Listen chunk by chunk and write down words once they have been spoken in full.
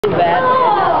bad.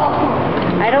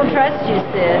 I don't trust you,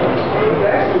 Sid.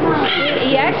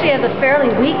 He actually has a fairly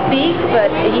weak beak,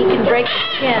 but he can break the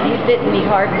skin. He's bitten me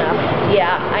hard enough.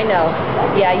 Yeah, I know.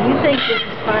 Yeah, you think this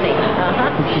is funny.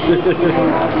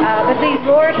 But these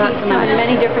lorikeets come in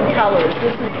many different colors.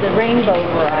 This is the rainbow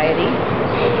variety.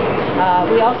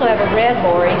 We also have a red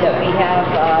lory that we have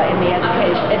in the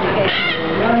education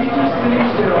room.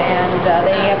 And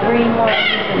they have green ones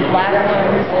and black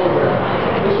ones.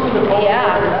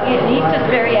 Yeah, he's just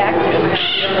very active.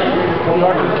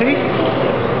 Tea?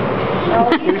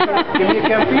 Give me a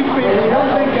cup of tea, please.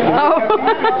 Oh.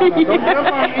 Don't jump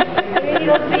on me. He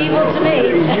looks evil to me.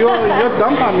 You'll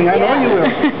dump on me. I know you will.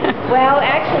 Well,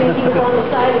 actually, he's on the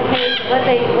side of the cage.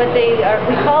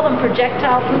 We call them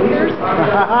projectile poopers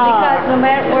because no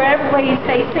matter wherever way he's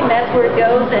facing, that's where it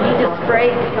goes, and he just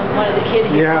sprays one of the kids.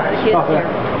 Yeah. Here.